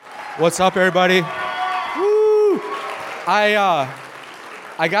What's up, everybody? Woo!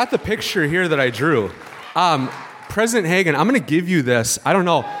 I got the picture here that I drew. President Hagen, I'm going to give you this. I don't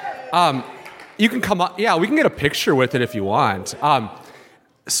know. You can come up. Yeah, we can get a picture with it if you want.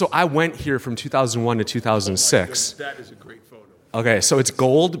 So I went here from 2001 to 2006. That is a great photo. Okay, so it's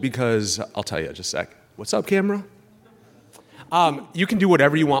gold because, I'll tell you in just a sec. What's up, camera? You can do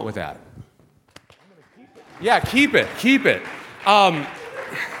whatever you want with that. Yeah, keep it.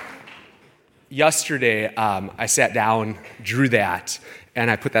 Yesterday, I sat down, drew that,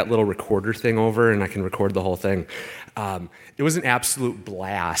 and I put that little recorder thing over, and I can record the whole thing. It was an absolute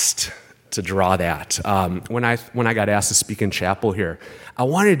blast to draw that. When I got asked to speak in chapel here, I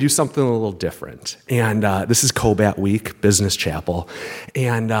wanted to do something a little different. And this is Cobat Week, Business Chapel.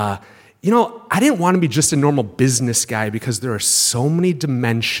 And, I didn't want to be just a normal business guy because there are so many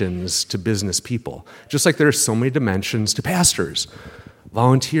dimensions to business people, just like there are so many dimensions to pastors,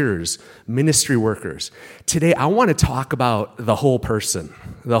 volunteers, ministry workers. Today, I want to talk about the whole person.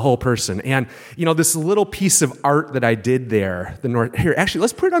 And, this little piece of art that I did there, here, actually,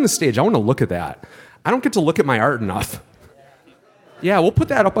 let's put it on the stage. I want to look at that. I don't get to look at my art enough. Yeah, we'll put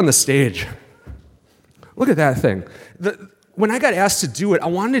that up on the stage. Look at that thing. When I got asked to do it, I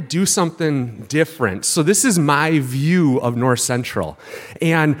wanted to do something different. So this is my view of North Central.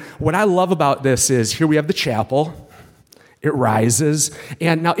 And what I love about this is here we have the chapel. It rises.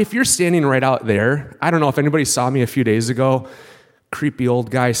 And now if you're standing right out there, I don't know if anybody saw me a few days ago, creepy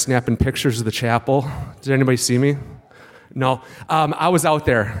old guy snapping pictures of the chapel. Did anybody see me? No. I was out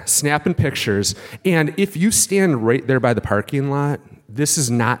there snapping pictures. And if you stand right there by the parking lot, this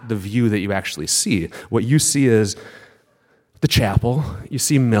is not the view that you actually see. What you see is the chapel, you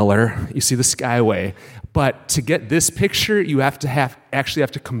see Miller, you see the Skyway. But to get this picture, you actually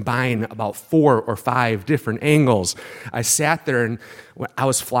have to combine about 4 or 5 different angles. I sat there and I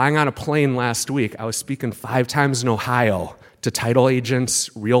was flying on a plane last week. I was speaking 5 times in Ohio to title agents,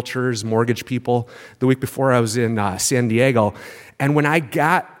 realtors, mortgage people. The week before I was in San Diego. And when I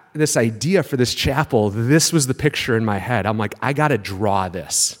got this idea for this chapel, this was the picture in my head. I'm like, I got to draw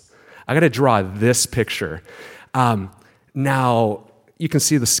this. I got to draw this picture. Now, you can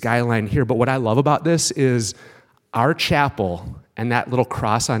see the skyline here, but what I love about this is our chapel and that little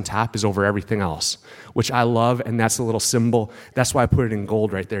cross on top is over everything else, which I love, and that's a little symbol. That's why I put it in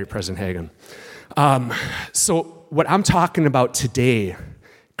gold right there, President Hagen. So what I'm talking about today,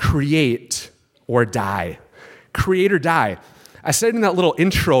 create or die. Create or die. I said in that little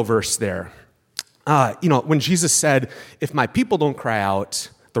intro verse there, when Jesus said, if my people don't cry out,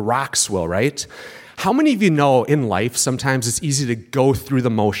 the rocks will, right? How many of you know in life sometimes it's easy to go through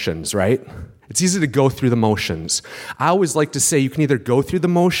the motions, right? It's easy to go through the motions. I always like to say you can either go through the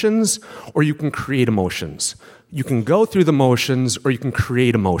motions or you can create emotions. You can go through the motions or you can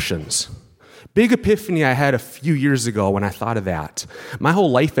create emotions. Big epiphany I had a few years ago when I thought of that. My whole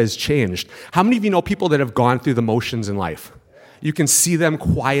life has changed. How many of you know people that have gone through the motions in life? You can see them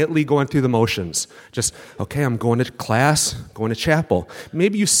quietly going through the motions. Just, okay, I'm going to class, going to chapel.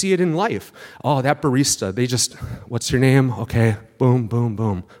 Maybe you see it in life. Oh, that barista, what's your name? Okay, boom, boom,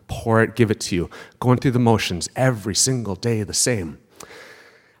 boom. Pour it, give it to you. Going through the motions every single day the same.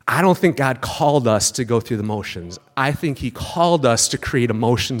 I don't think God called us to go through the motions. I think He called us to create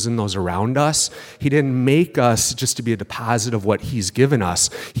emotions in those around us. He didn't make us just to be a deposit of what He's given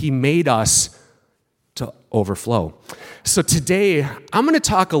us. He made us to overflow. So today, I'm going to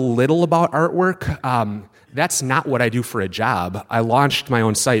talk a little about artwork. That's not what I do for a job. I launched my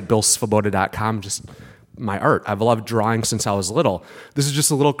own site, billsvoboda.com, just my art. I've loved drawing since I was little. This is just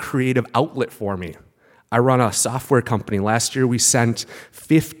a little creative outlet for me. I run a software company. Last year, we sent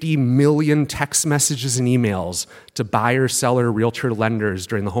 50 million text messages and emails to buyer, seller, realtor, lenders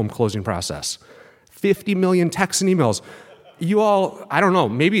during the home closing process. 50 million texts and emails. You all, I don't know,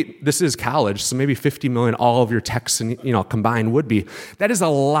 maybe this is college, so maybe 50 million, all of your texts and, combined would be. That is a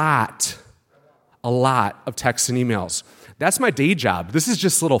lot of texts and emails. That's my day job. This is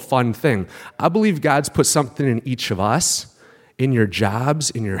just a little fun thing. I believe God's put something in each of us, in your jobs,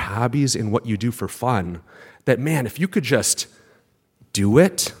 in your hobbies, in what you do for fun, that, man, if you could just do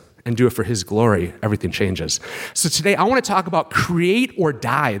it and do it for His glory, everything changes. So today I want to talk about create or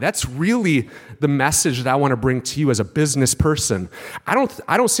die. That's really the message that I want to bring to you as a business person. I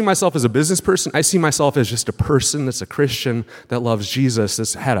don't see myself as a business person. I see myself as just a person that's a Christian that loves Jesus,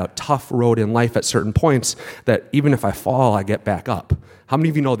 that's had a tough road in life at certain points, that even if I fall, I get back up. How many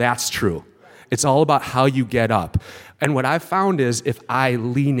of you know that's true? It's all about how you get up. And what I've found is if I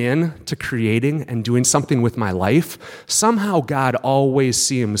lean in to creating and doing something with my life, somehow God always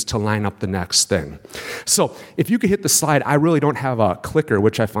seems to line up the next thing. So if you could hit the slide, I really don't have a clicker,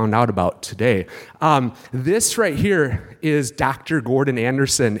 which I found out about today. This right here is Dr. Gordon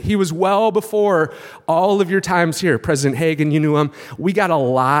Anderson. He was well before all of your times here. President Hagen, you knew him. We got a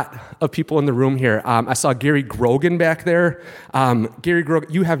lot of people in the room here. I saw Gary Grogan back there. Gary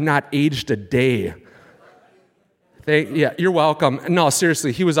Grogan, you have not aged a day. Yeah, you're welcome. No,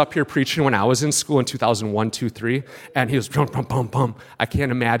 seriously, he was up here preaching when I was in school in 2001, 2, 3, and he was bum, bum, bum, bum. I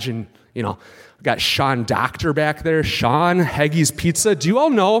can't imagine, we got Sean Doctor back there. Sean, Heggy's Pizza. Do you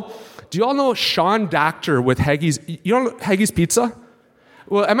all know Sean Doctor with Heggy's? You don't know Heggy's Pizza?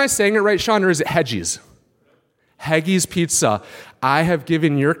 Well, am I saying it right, Sean, or is it Hedgies? Heggy's Pizza. I have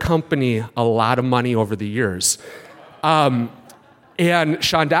given your company a lot of money over the years. And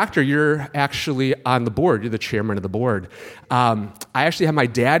Sean Doctor, you're actually on the board. You're the chairman of the board. I actually have my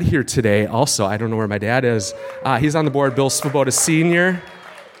dad here today also. I don't know where my dad is. He's on the board, Bill Svoboda Sr.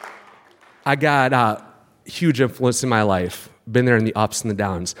 I got huge influence in my life. Been there in the ups and the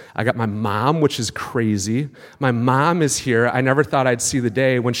downs. I got my mom, which is crazy. My mom is here. I never thought I'd see the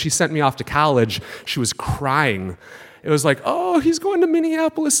day. When she sent me off to college, she was crying. It was like, oh, he's going to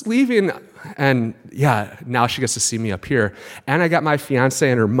Minneapolis, leaving. And yeah, now she gets to see me up here. And I got my fiance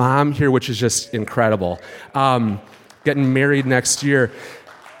and her mom here, which is just incredible. Getting married next year.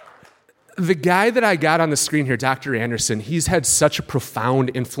 The guy that I got on the screen here, Dr. Anderson, he's had such a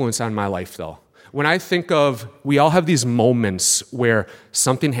profound influence on my life, though. When I think of, we all have these moments where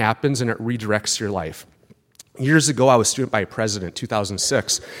something happens and it redirects your life. Years ago, I was student body president,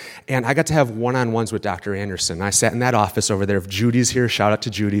 2006, and I got to have one-on-ones with Dr. Anderson. I sat in that office over there. If Judy's here, shout out to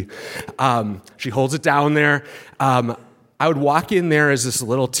Judy. She holds it down there. I would walk in there as this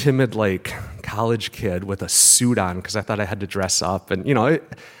little timid, college kid with a suit on because I thought I had to dress up. And,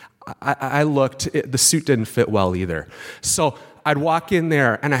 I looked, the suit didn't fit well either. So I'd walk in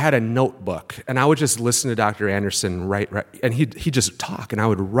there, and I had a notebook, and I would just listen to Dr. Anderson write, and he'd just talk, and I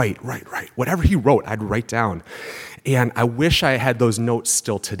would write. Whatever he wrote, I'd write down. And I wish I had those notes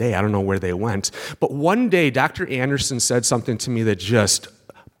still today. I don't know where they went. But one day, Dr. Anderson said something to me that just,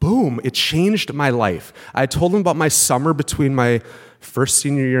 boom, it changed my life. I told him about my summer between my first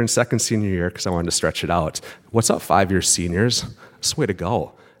senior year and second senior year, because I wanted to stretch it out. What's up, 5-year seniors? That's the way to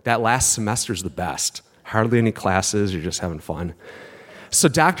go. That last semester's the best. Hardly any classes, you're just having fun. So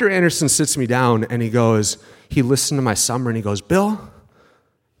Dr. Anderson sits me down and he listened to my summer and he goes, Bill,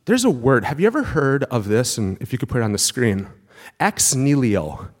 there's a word. Have you ever heard of this? And if you could put it on the screen. Ex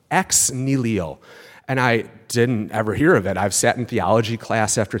nihilo. Ex nihilo. And I didn't ever hear of it. I've sat in theology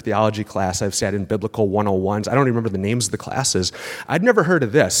class after theology class. I've sat in biblical 101s. I don't even remember the names of the classes. I'd never heard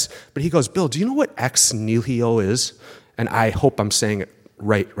of this. But he goes, Bill, do you know what ex nihilo is? And I hope I'm saying it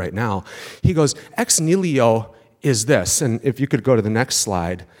right now. He goes, ex nihilo is this. And if you could go to the next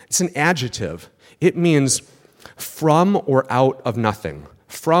slide, it's an adjective. It means from or out of nothing.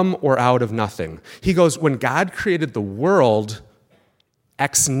 From or out of nothing. He goes, when God created the world,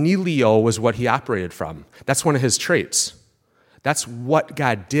 ex nihilo was what he operated from. That's one of his traits. That's what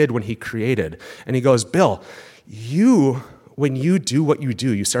God did when he created. And he goes, Bill, when you do what you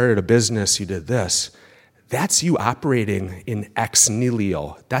do, you started a business, you did this, that's you operating in ex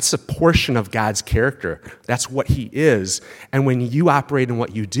nihilo. That's a portion of God's character. That's what he is. And when you operate in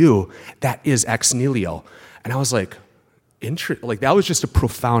what you do, that is ex nihilo. And I was like, that was just a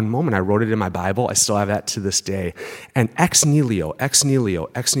profound moment. I wrote it in my Bible. I still have that to this day. And ex nihilo,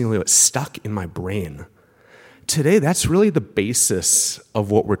 it stuck in my brain. Today, that's really the basis of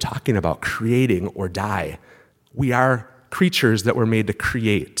what we're talking about, creating or die. We are creatures that were made to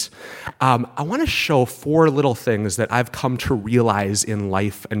create. I want to show 4 little things that I've come to realize in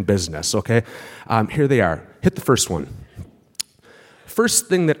life and business, okay? Here they are. Hit the first one. First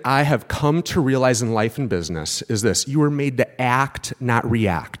thing that I have come to realize in life and business is this. You were made to act, not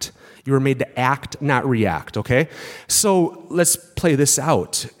react. You were made to act, not react, okay? So let's play this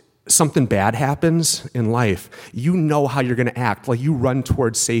out. Something bad happens in life, you know how you're going to act. Like you run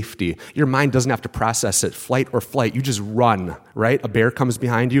towards safety. Your mind doesn't have to process it, flight or flight. You just run, right? A bear comes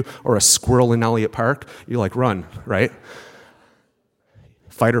behind you or a squirrel in Elliott Park. You're like, run, right?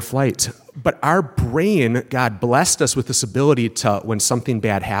 Fight or flight. But our brain, God blessed us with this ability to, when something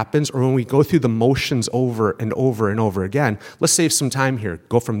bad happens or when we go through the motions over and over and over again, let's save some time here.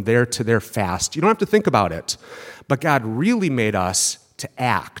 Go from there to there fast. You don't have to think about it. But God really made us to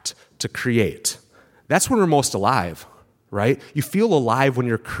act, to create. That's when we're most alive. right? You feel alive when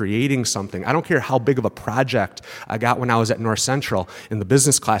you're creating something. I don't care how big of a project I got when I was at North Central in the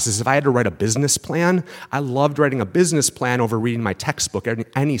business classes. If I had to write a business plan, I loved writing a business plan over reading my textbook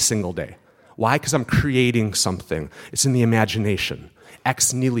any single day. Why? Because I'm creating something. It's in the imagination.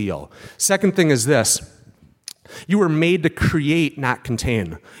 Ex nihilo. Second thing is this. You were made to create, not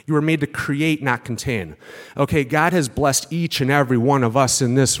contain. You were made to create, not contain. Okay, God has blessed each and every one of us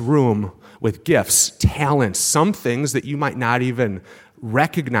in this room with gifts, talents, some things that you might not even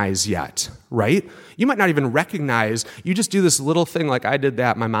recognize yet, right? You might not even recognize, you just do this little thing like I did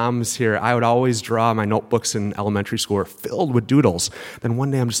that. My mom's here. I would always draw, my notebooks in elementary school were filled with doodles. Then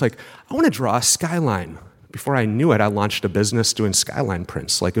one day I'm just like, I want to draw a skyline. Before I knew it, I launched a business doing skyline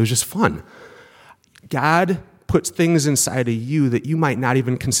prints. Like, it was just fun. God puts things inside of you that you might not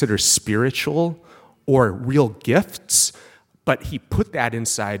even consider spiritual or real gifts, but he put that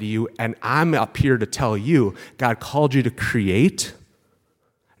inside of you, and I'm up here to tell you, God called you to create,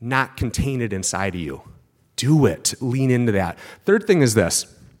 not contain it inside of you. Do it. Lean into that. Third thing is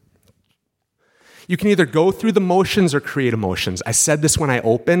this. You can either go through the motions or create emotions. I said this when I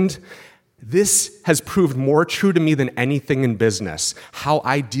opened. This has proved more true to me than anything in business. How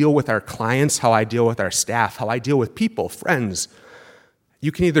I deal with our clients, how I deal with our staff, how I deal with people, friends.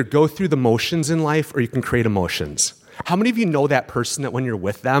 You can either go through the motions in life or you can create emotions. How many of you know that person that when you're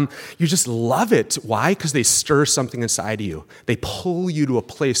with them, you just love it? Why? Because they stir something inside of you. They pull you to a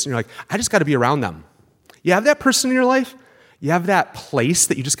place, and you're like, I just got to be around them. You have that person in your life? You have that place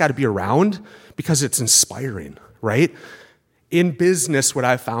that you just got to be around because it's inspiring, right? In business, what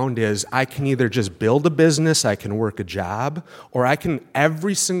I found is I can either just build a business, I can work a job, or I can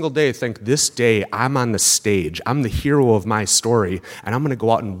every single day think, this day I'm on the stage. I'm the hero of my story, and I'm going to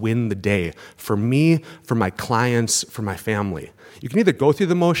go out and win the day for me, for my clients, for my family. You can either go through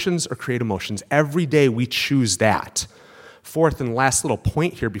the motions or create emotions. Every day we choose that. Fourth and last little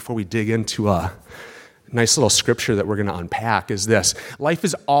point here before we dig into a nice little scripture that we're going to unpack is this. Life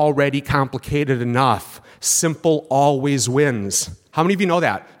is already complicated enough. Simple always wins. How many of you know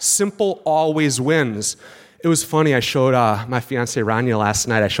that? Simple always wins. It was funny. I showed my fiance Rania last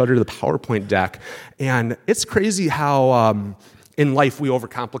night. I showed her the PowerPoint deck. And it's crazy how in life we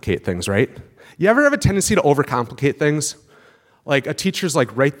overcomplicate things, right? You ever have a tendency to overcomplicate things? Like a teacher's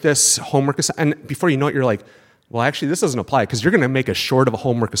like, write this homework assignment. And before you know it, you're like, well, actually, this doesn't apply because you're going to make as short of a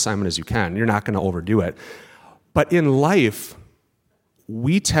homework assignment as you can. You're not going to overdo it. But in life,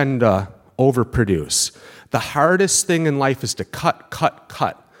 we tend to overproduce. The hardest thing in life is to cut.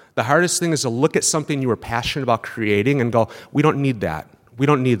 The hardest thing is to look at something you were passionate about creating and go, we don't need that. We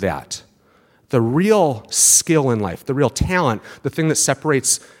don't need that. The real skill in life, the real talent, the thing that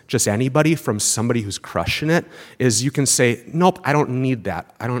separates just anybody from somebody who's crushing it is you can say, nope, I don't need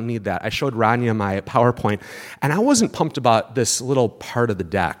that. I don't need that. I showed Rania my PowerPoint, and I wasn't pumped about this little part of the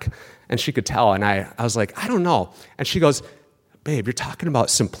deck. And she could tell, and I was like, I don't know. And she goes, babe, you're talking about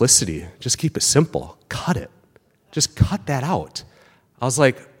simplicity. Just keep it simple. Cut it. Just cut that out. I was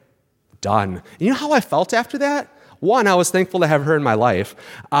like, done. And you know how I felt after that? One, I was thankful to have her in my life.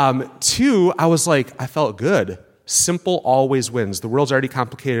 Two, I was like, I felt good. Simple always wins. The world's already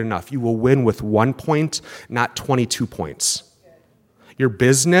complicated enough. You will win with 1 point, not 22 points. Your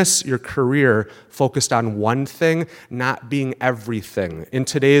business, your career, focused on one thing, not being everything. In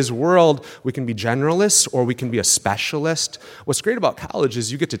today's world, we can be generalists or we can be a specialist. What's great about college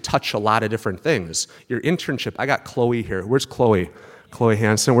is you get to touch a lot of different things. Your internship, I got Chloe here. Where's Chloe? Chloe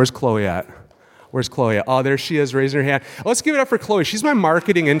Hansen. Where's Chloe at? Where's Chloe at? Oh, there she is, raising her hand. Let's give it up for Chloe. She's my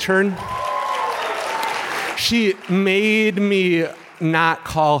marketing intern. She made me not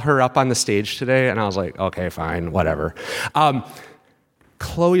call her up on the stage today, and I was like, okay, fine, whatever.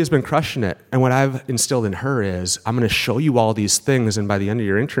 Chloe has been crushing it, and what I've instilled in her is I'm going to show you all these things, and by the end of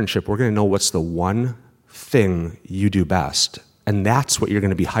your internship, we're going to know what's the one thing you do best, and that's what you're going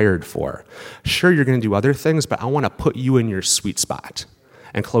to be hired for. Sure, you're going to do other things, but I want to put you in your sweet spot,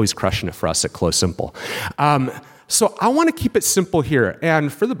 and Chloe's crushing it for us at Close Simple. So I want to keep it simple here.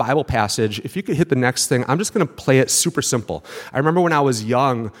 And for the Bible passage, if you could hit the next thing, I'm just going to play it super simple. I remember when I was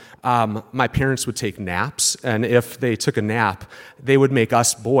young, my parents would take naps. And if they took a nap, they would make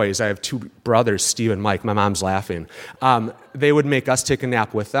us boys. I have two brothers, Steve and Mike. My mom's laughing. They would make us take a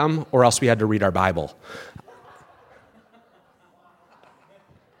nap with them, or else we had to read our Bible.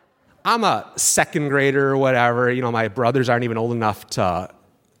 I'm a second grader or whatever. You know, my brothers aren't even old enough to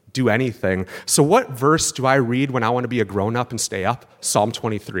do anything. So what verse do I read when I want to be a grown-up and stay up? Psalm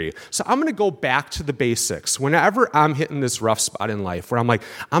 23. So I'm going to go back to the basics. Whenever I'm hitting this rough spot in life where I'm like,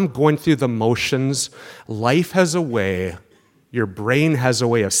 I'm going through the motions, life has a way, your brain has a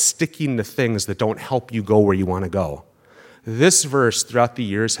way of sticking to things that don't help you go where you want to go. this verse throughout the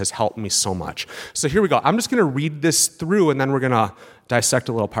years has helped me so much. So here we go. I'm just going to read this through, and then we're going to dissect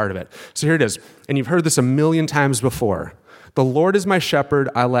a little part of it. So here it is. And you've heard this a million times before. The Lord is my shepherd,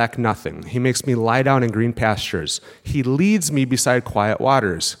 I lack nothing. He makes me lie down in green pastures. He leads me beside quiet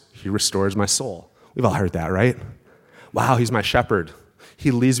waters. He restores my soul. We've all heard that, right? Wow, he's my shepherd.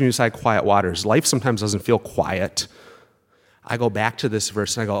 He leads me beside quiet waters. Life sometimes doesn't feel quiet. I go back to this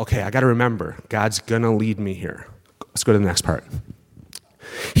verse and I go, okay, I got to remember, God's going to lead me here. Let's go to the next part.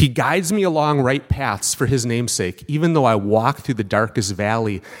 He guides me along right paths for his name's sake. Even though I walk through the darkest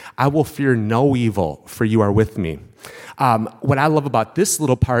valley, I will fear no evil, for you are with me. What I love about this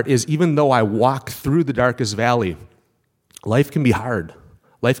little part is even though I walk through the darkest valley, life can be hard.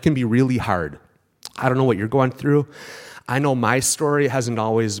 Life can be really hard. I don't know what you're going through. I know my story hasn't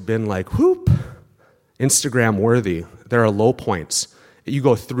always been like, whoop, Instagram worthy. There are low points. You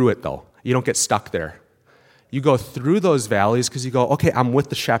go through it though. You don't get stuck there. You go through those valleys because you go, okay, I'm with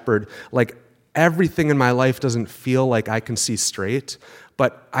the shepherd. Like everything in my life doesn't feel like I can see straight,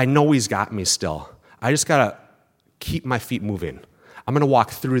 but I know he's got me still. I just got to keep my feet moving. I'm going to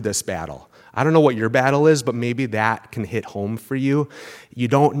walk through this battle. I don't know what your battle is, but maybe that can hit home for you. You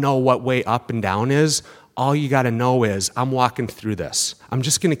don't know what way up and down is. All you got to know is, I'm walking through this. I'm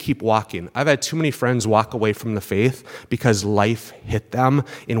just going to keep walking. I've had too many friends walk away from the faith because life hit them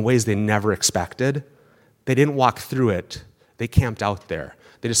in ways they never expected. They didn't walk through it. They camped out there.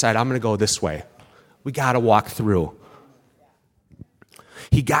 They decided, I'm going to go this way. We got to walk through.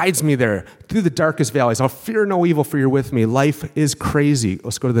 He guides me there through the darkest valleys. I'll fear no evil, for you're with me. Life is crazy.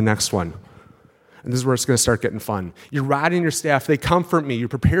 Let's go to the next one. And this is where it's going to start getting fun. Your rod and your staff, they comfort me. You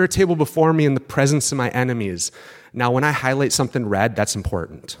prepare a table before me in the presence of my enemies. Now, when I highlight something red, that's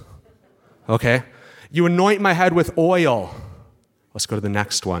important. Okay? You anoint my head with oil. Let's go to the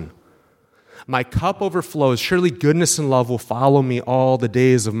next one. My cup overflows. Surely goodness and love will follow me all the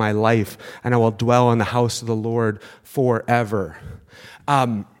days of my life, and I will dwell in the house of the Lord forever.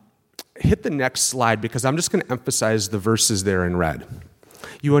 Hit the next slide because I'm just going to emphasize the verses there in red.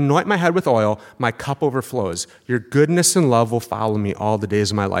 You anoint my head with oil, my cup overflows. Your goodness and love will follow me all the days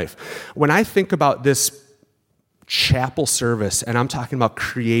of my life. When I think about this chapel service, and I'm talking about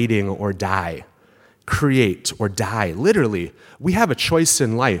creating or die, create or die, literally, we have a choice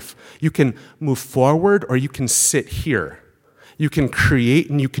in life. You can move forward or you can sit here. You can create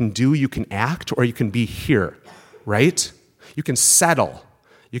and you can do, you can act, or you can be here, right? You can settle.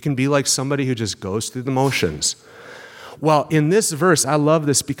 You can be like somebody who just goes through the motions. Well, in this verse, I love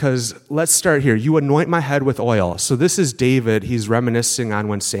this because let's start here. You anoint my head with oil. So this is David. He's reminiscing on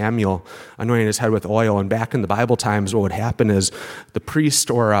when Samuel anointed his head with oil. And back in the Bible times, what would happen is the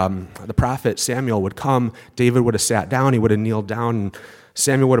priest or the prophet Samuel would come. David would have sat down. He would have kneeled down. And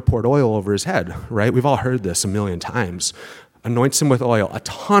Samuel would have poured oil over his head, right? We've all heard this a million times. Anoints him with oil, a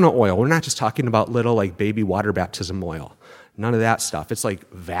ton of oil. We're not just talking about little like baby water baptism oil. None of that stuff. It's like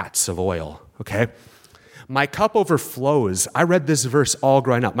vats of oil, okay? My cup overflows. I read this verse all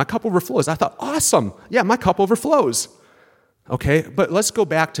growing up. My cup overflows. I thought, awesome. Yeah, my cup overflows. Okay, but let's go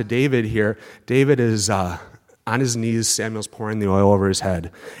back to David here. David is on his knees. Samuel's pouring the oil over his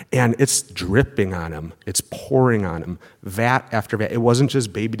head, and it's dripping on him. It's pouring on him, vat after vat. It wasn't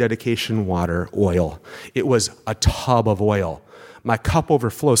just baby dedication water, oil. It was a tub of oil. My cup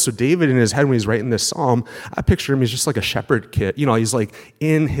overflows. So David in his head, when he's writing this psalm, I picture him, he's just like a shepherd kid. You know, he's like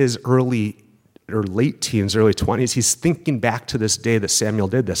in his early or late teens, early 20s. He's thinking back to this day that Samuel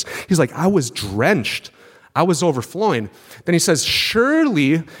did this. He's like, I was drenched. I was overflowing. Then he says,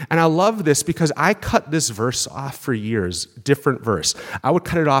 surely, and I love this because I cut this verse off for years, different verse. I would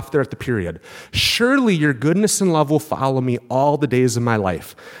cut it off there at the period. Surely your goodness and love will follow me all the days of my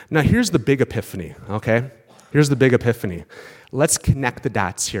life. Now here's the big epiphany, okay? Here's the big epiphany. Let's connect the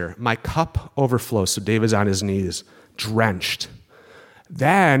dots here. My cup overflows. So David's on his knees, drenched.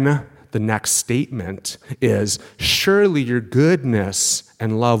 Then the next statement is, surely your goodness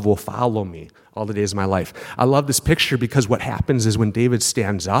and love will follow me all the days of my life. I love this picture because what happens is when David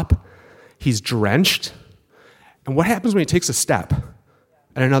stands up, he's drenched. And what happens when he takes a step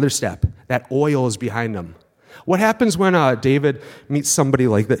and another step? That oil is behind him. What happens when David meets somebody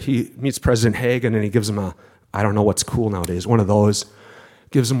like that? He meets President Hagen and he gives him I don't know what's cool nowadays, one of those,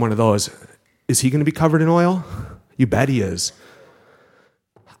 gives him one of those. Is he going to be covered in oil? You bet he is.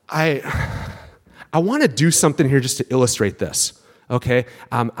 I want to do something here just to illustrate this, okay?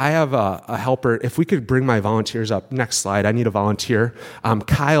 I have a helper. If we could bring my volunteers up. Next slide. I need a volunteer.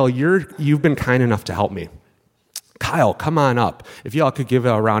 Kyle, you've been kind enough to help me. Kyle, come on up. If y'all could give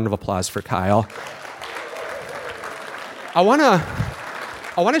a round of applause for Kyle. I want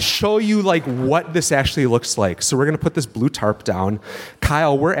I want to show you like what this actually looks like. So we're going to put this blue tarp down.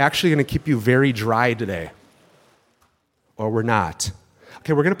 Kyle, we're actually going to keep you very dry today. Or we're not.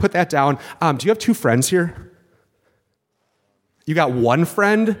 Okay, we're going to put that down. Do you have two friends here? You got one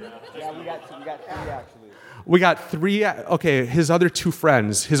friend? Yeah, we got three actually. We got three. Okay, his other two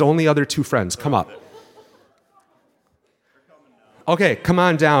friends, his only other two friends, come up. Okay, come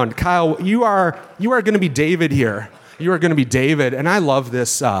on down. Kyle, you are going to be David here. You are going to be David, and I love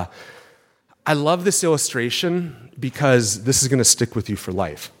this. I love this illustration because this is going to stick with you for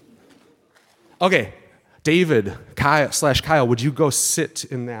life. Okay, David, Kyle, would you go sit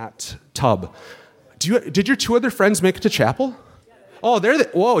in that tub? Did your two other friends make it to chapel? Oh,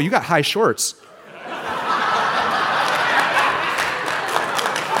 whoa, you got high shorts.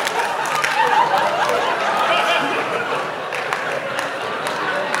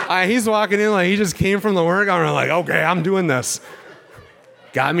 He's walking in like he just came from the workout. I'm like, okay, I'm doing this.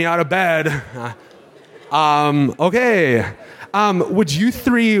 Got me out of bed. Okay. Would you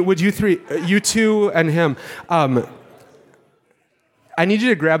three, you two and him, I need you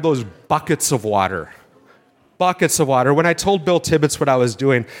to grab those buckets of water. Buckets of water. When I told Bill Tibbetts what I was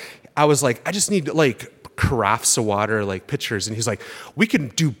doing, I was like, I just need like carafes of water, like pitchers. And he's like, we can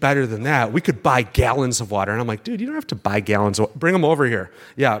do better than that. We could buy gallons of water. And I'm like, dude, you don't have to buy gallons of water. Bring them over here.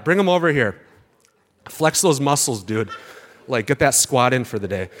 Yeah, bring them over here. Flex those muscles, dude. Like, get that squat in for the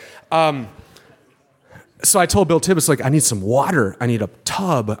day. So I told Bill Tibbetts, like, I need some water. I need a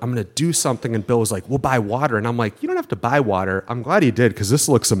tub. I'm going to do something. And Bill was like, we'll buy water. And I'm like, you don't have to buy water. I'm glad he did because this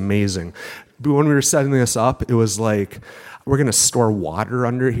looks amazing. But when we were setting this up, it was like, we're going to store water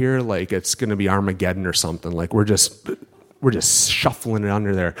under here. Like, it's going to be Armageddon or something. Like, we're just shuffling it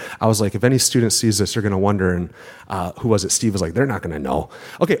under there. I was like, if any student sees this, they're going to wonder. And who was it? Steve was like, they're not going to know.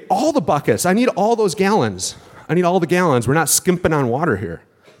 Okay, all the buckets. I need all those gallons. I need all the gallons. We're not skimping on water here.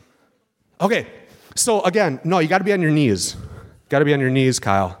 Okay. So again, no, you got to be on your knees. Got to be on your knees,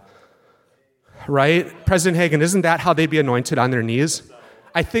 Kyle. Right? President Hagen, isn't that how they'd be anointed, on their knees?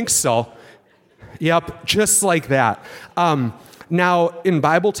 I think so. Yep, just like that. Now, in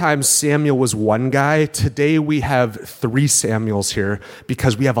Bible times, Samuel was one guy. Today we have 3 Samuels here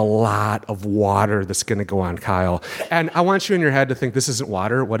because we have a lot of water that's going to go on Kyle. And I want you in your head to think this isn't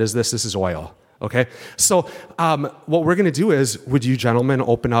water. What is this? This is oil. Okay? So what we're going to do is, would you gentlemen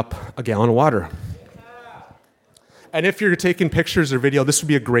open up a gallon of water? And if you're taking pictures or video, this would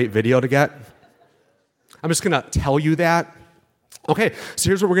be a great video to get. I'm just going to tell you that. Okay, so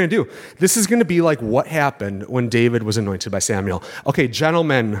here's what we're going to do. This is going to be like what happened when David was anointed by Samuel. Okay,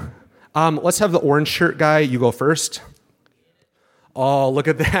 gentlemen, let's have the orange shirt guy. You go first. Oh, look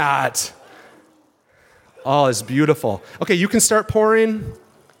at that. Oh, it's beautiful. Okay, you can start pouring.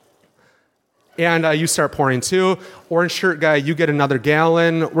 And you start pouring too. Orange shirt guy, you get another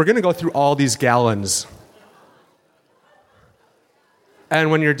gallon. We're going to go through all these gallons. And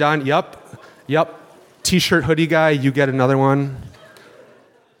when you're done, yep. T-shirt hoodie guy, you get another one.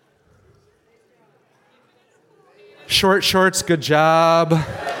 Short shorts, good job.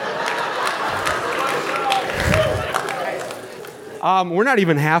 We're not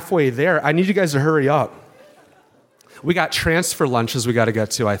even halfway there. I need you guys to hurry up. We got transfer lunches we got to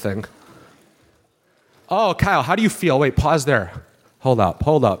get to, I think. Oh, Kyle, how do you feel? Wait, pause there. Hold up.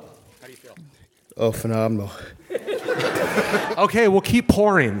 How do you feel? Oh, phenomenal. Okay, we'll keep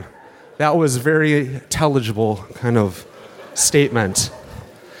pouring. That was very intelligible kind of statement.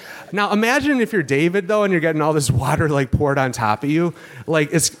 Now, imagine if you're David, though, and you're getting all this water, like, poured on top of you.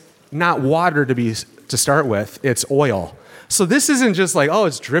 Like, it's not water to start with. It's oil. So this isn't just like, oh,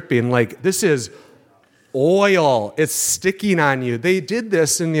 it's dripping. Like, this is oil. It's sticking on you. They did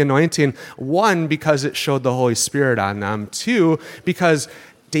this in the anointing, 1, because it showed the Holy Spirit on them. 2, because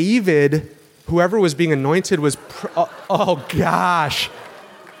David, whoever was being anointed, was... oh, gosh.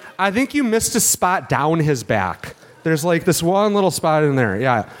 I think you missed a spot down his back. There's like this one little spot in there.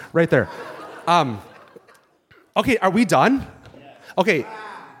 Yeah, right there. Okay, are we done? Okay,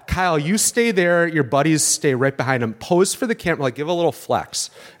 Kyle, you stay there. Your buddies stay right behind him. Pose for the camera. Like, give a little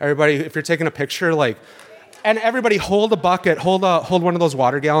flex. Everybody, if you're taking a picture, like... And everybody hold a bucket. Hold one of those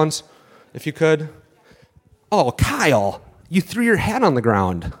water gallons, if you could. Oh, Kyle, you threw your hat on the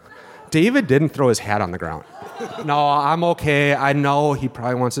ground. David didn't throw his hat on the ground. No, I'm okay. I know he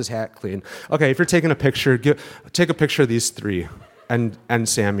probably wants his hat clean. Okay, if you're taking a picture, take a picture of these 3 and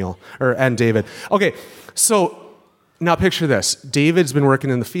Samuel and David. Okay, so Now picture this. David's been working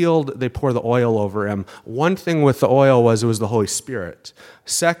in the field. They pour the oil over him. One thing with the oil was it was the Holy Spirit.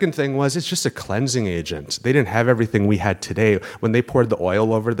 Second thing was it's just a cleansing agent. They didn't have everything we had today. When they poured the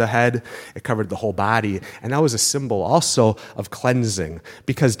oil over the head, it covered the whole body. And that was a symbol also of cleansing.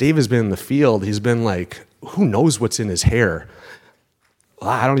 Because David's been in the field, he's been like, who knows what's in his hair? Well,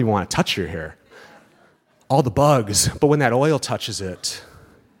 I don't even want to touch your hair. All the bugs. But when that oil touches it,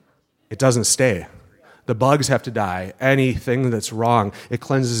 it doesn't stay. The bugs have to die. Anything that's wrong, it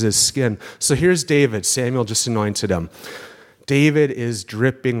cleanses his skin. So here's David. Samuel just anointed him. David is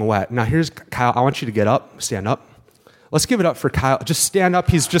dripping wet. Now here's Kyle. I want you to get up, stand up. Let's give it up for Kyle. Just stand up.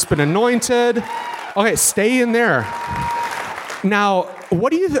 He's just been anointed. Okay, stay in there. Now,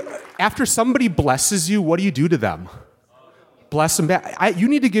 what do you, after somebody blesses you, what do you do to them? Bless them back. You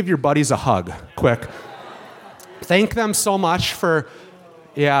need to give your buddies a hug, quick. Thank them so much for,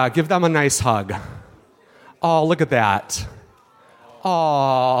 give them a nice hug. Oh, look at that.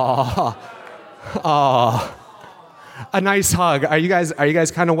 Oh, a nice hug. Are you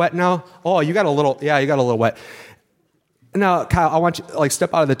guys kind of wet now? Oh, you got a little wet. Now, Kyle, I want you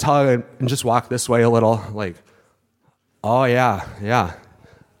step out of the tub and just walk this way a little. Oh yeah.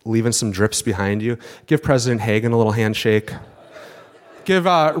 Leaving some drips behind you. Give President Hagen a little handshake. Give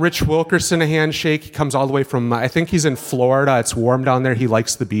Rich Wilkerson a handshake. He comes all the way from, I think he's in Florida. It's warm down there. He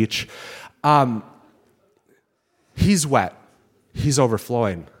likes the beach. He's wet. He's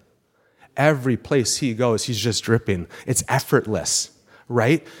overflowing. Every place he goes, he's just dripping. It's effortless,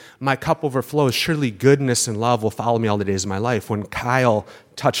 right? My cup overflows. Surely goodness and love will follow me all the days of my life. When Kyle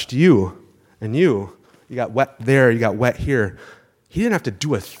touched you, you got wet there, you got wet here. He didn't have to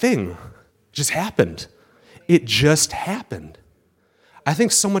do a thing. It just happened. It just happened. I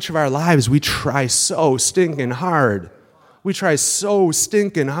think so much of our lives, we try so stinking hard. We try so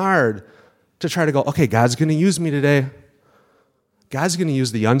stinking hard to try to go, okay, God's going to use me today. God's going to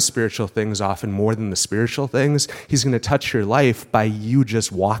use the unspiritual things often more than the spiritual things. He's going to touch your life by you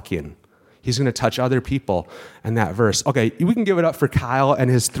just walking. He's going to touch other people in that verse. Okay, we can give it up for Kyle and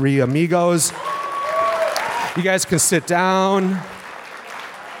his 3 amigos. You guys can sit down.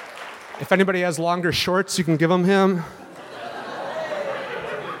 If anybody has longer shorts, you can give them him.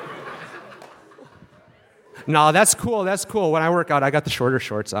 No, that's cool. That's cool. When I work out, I got the shorter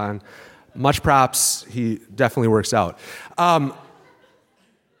shorts on. Much props. He definitely works out.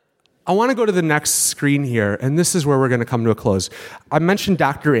 I want to go to the next screen here, and this is where we're going to come to a close. I mentioned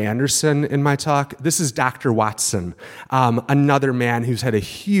Dr. Anderson in my talk. This is Dr. Watson, another man who's had a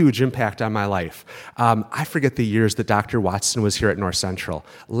huge impact on my life. I forget the years that Dr. Watson was here at North Central.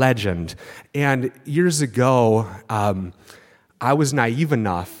 Legend. And years ago, I was naive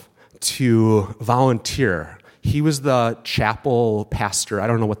enough to volunteer. He was the chapel pastor. I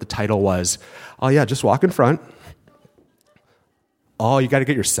don't know what the title was. Oh, yeah, just walk in front. Oh, you got to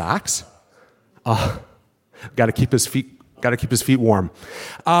get your socks? Oh, got to keep his feet warm.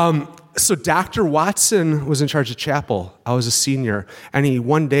 So Dr. Watson was in charge of chapel. I was a senior, and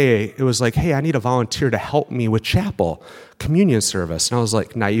one day it was like, hey, I need a volunteer to help me with chapel, communion service. And I was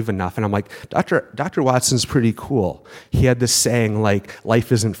like naive enough, and I'm like, Dr. Watson's pretty cool. He had this saying like,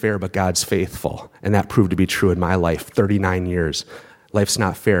 life isn't fair, but God's faithful. And that proved to be true in my life, 39 years. Life's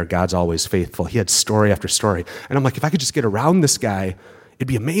not fair, God's always faithful. He had story after story. And I'm like, if I could just get around this guy, it'd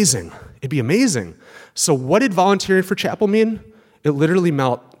be amazing. It'd be amazing. So what did volunteering for chapel mean? It literally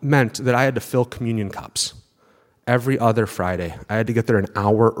meant that I had to fill communion cups every other Friday. I had to get there an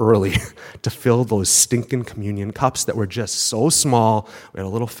hour early to fill those stinking communion cups that were just so small. We had a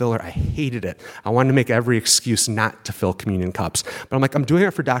little filler. I hated it. I wanted to make every excuse not to fill communion cups. But I'm like, I'm doing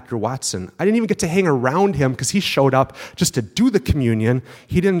it for Dr. Watson. I didn't even get to hang around him because he showed up just to do the communion.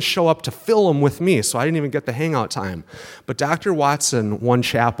 He didn't show up to fill them with me, so I didn't even get the hangout time. But Dr. Watson won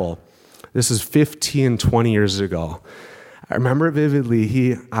chapel. This is 15, 20 years ago. I remember it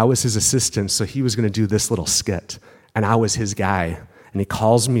vividly. I was his assistant, so he was going to do this little skit, and I was his guy. And he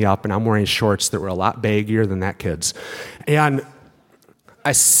calls me up, and I'm wearing shorts that were a lot baggier than that kid's. And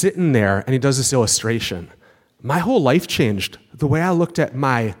I sit in there, and he does this illustration. My whole life changed. The way I looked at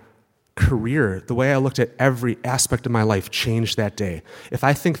my career, the way I looked at every aspect of my life changed that day. If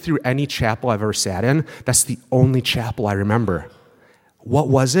I think through any chapel I've ever sat in, that's the only chapel I remember. What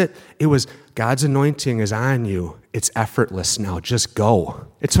was it? It was, God's anointing is on you. It's effortless now. Just go.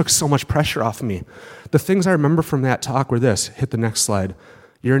 It took so much pressure off me. The things I remember from that talk were this. Hit the next slide.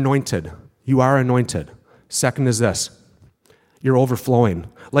 You're anointed. You are anointed. Second is this. You're overflowing.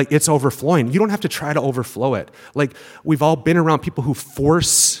 Like, it's overflowing. You don't have to try to overflow it. Like, we've all been around people who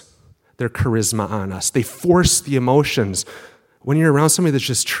force their charisma on us. They force the emotions. When you're around somebody that's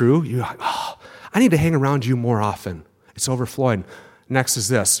just true, you're like, oh, I need to hang around you more often. It's overflowing. Next is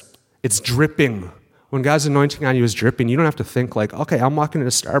this. It's dripping. When God's anointing on you is dripping, you don't have to think like, okay, I'm walking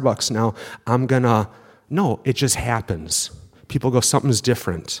into Starbucks now. No, it just happens. People go, something's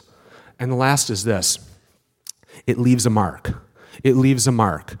different. And the last is this. It leaves a mark. It leaves a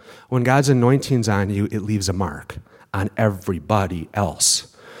mark. When God's anointing's on you, it leaves a mark on everybody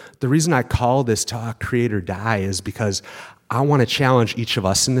else. The reason I call this Talk, Create, or Die is because I want to challenge each of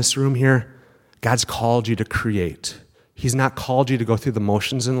us in this room here. God's called you to create. He's not called you to go through the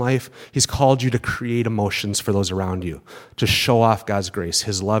motions in life. He's called you to create emotions for those around you, to show off God's grace,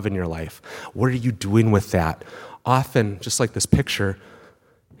 His love in your life. What are you doing with that? Often, just like this picture,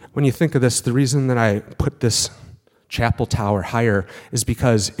 when you think of this, the reason that I put this chapel tower higher is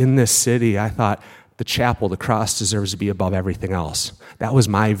because in this city, I thought the chapel, the cross, deserves to be above everything else. That was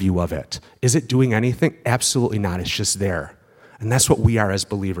my view of it. Is it doing anything? Absolutely not. It's just there. And that's what we are as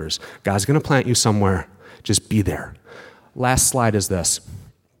believers. God's going to plant you somewhere. Just be there. Last slide is this.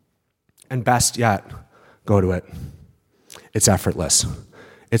 And best yet, go to it. It's effortless.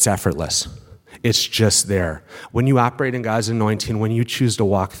 It's effortless. It's just there. When you operate in God's anointing, when you choose to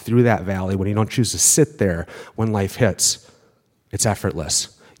walk through that valley, when you don't choose to sit there when life hits, it's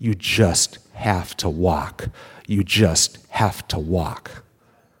effortless. You just have to walk. You just have to walk.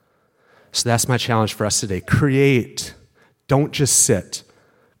 So that's my challenge for us today. Create. Don't just sit.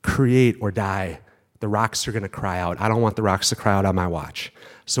 Create or die. The rocks are going to cry out. I don't want the rocks to cry out on my watch.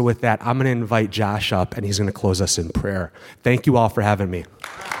 So with that, I'm going to invite Josh up, and he's going to close us in prayer. Thank you all for having me.